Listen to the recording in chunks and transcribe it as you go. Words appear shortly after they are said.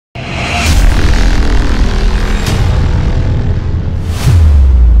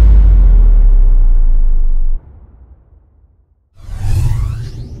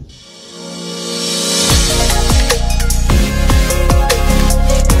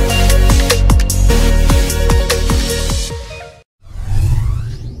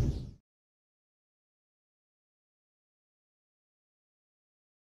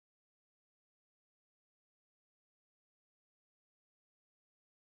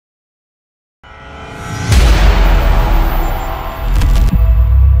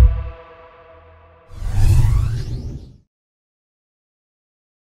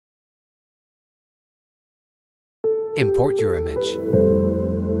Import your image.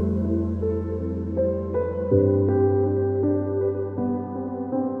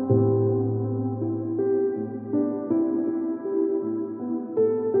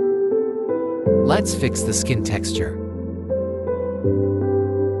 Let's fix the skin texture.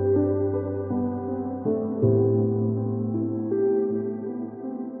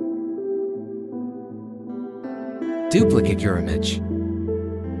 Duplicate your image.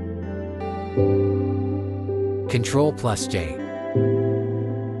 Ctrl+J.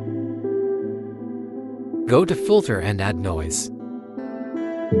 Go to Filter and add noise.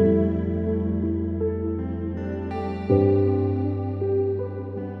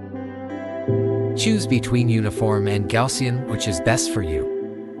 Choose between uniform and Gaussian, which is best for you.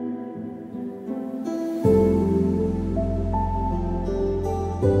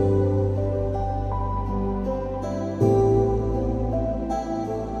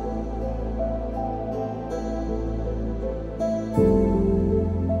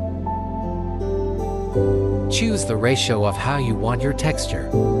 Choose the ratio of how you want your texture.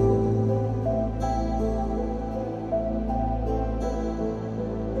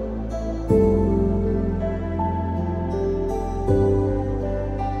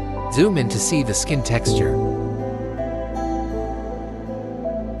 Zoom in to see the skin texture.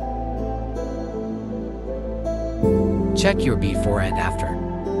 Check your before and after.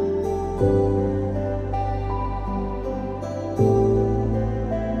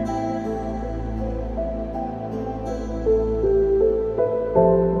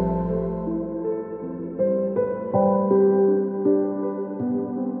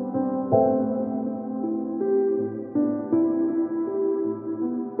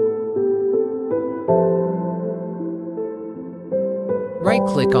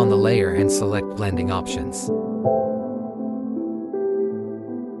 Right-click on the layer and select Blending Options.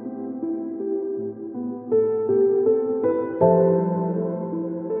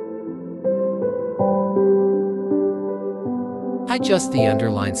 Adjust the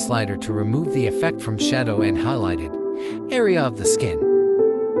underline slider to remove the effect from shadow and highlighted area of the skin.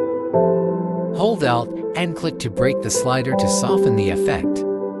 Hold Alt and click to break the slider to soften the effect.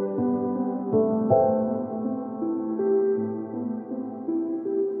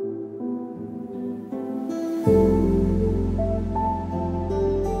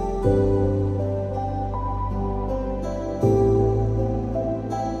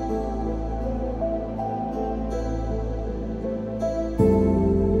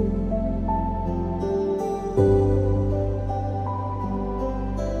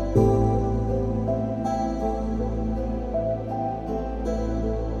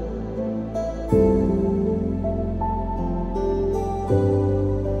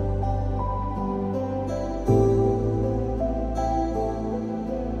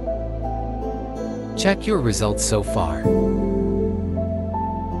 Check your results so far.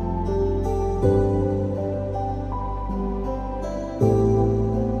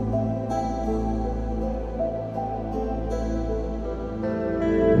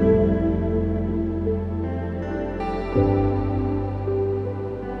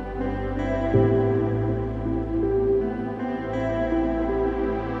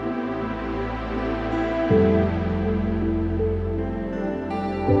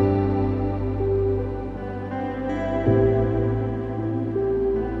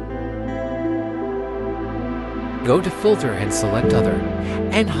 Go to Filter and select Other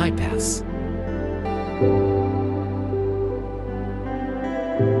and High Pass.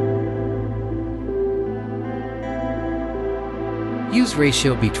 Use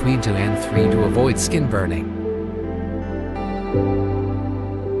ratio between 2 and 3 to avoid skin burning.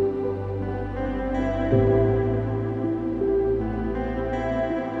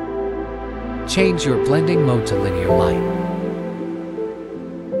 Change your blending mode to linear light.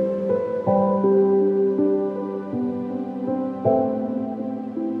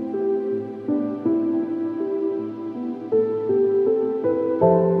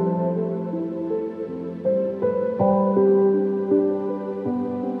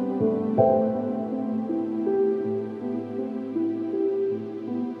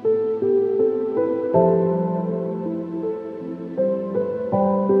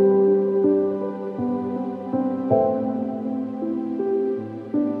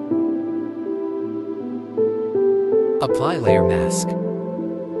 Apply layer mask.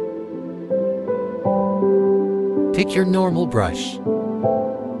 Pick your normal brush.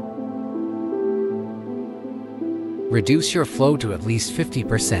 Reduce your flow to at least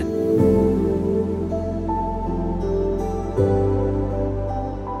 50%.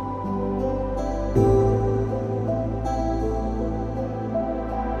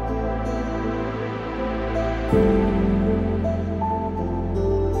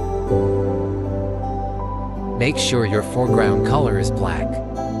 Make sure your foreground color is black.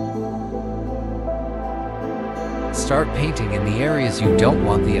 Start painting in the areas you don't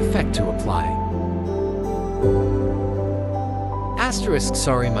want the effect to apply. Asterisk,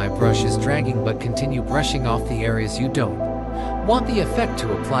 sorry, my brush is dragging, but continue brushing off the areas you don't want the effect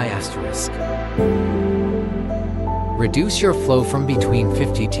to apply. Asterisk. Reduce your flow from between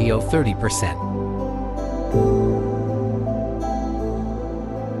 50 to 30%.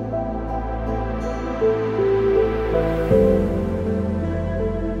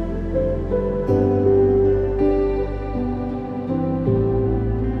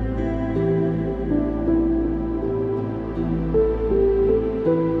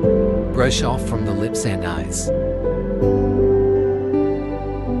 Brush off from the lips and eyes.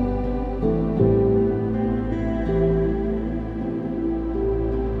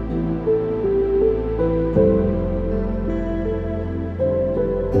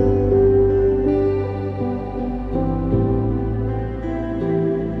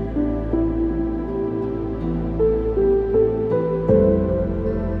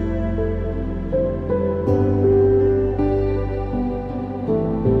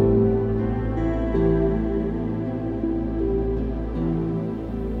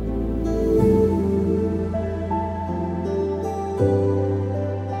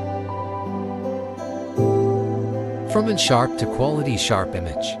 From unsharp to quality sharp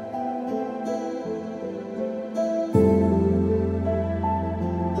image.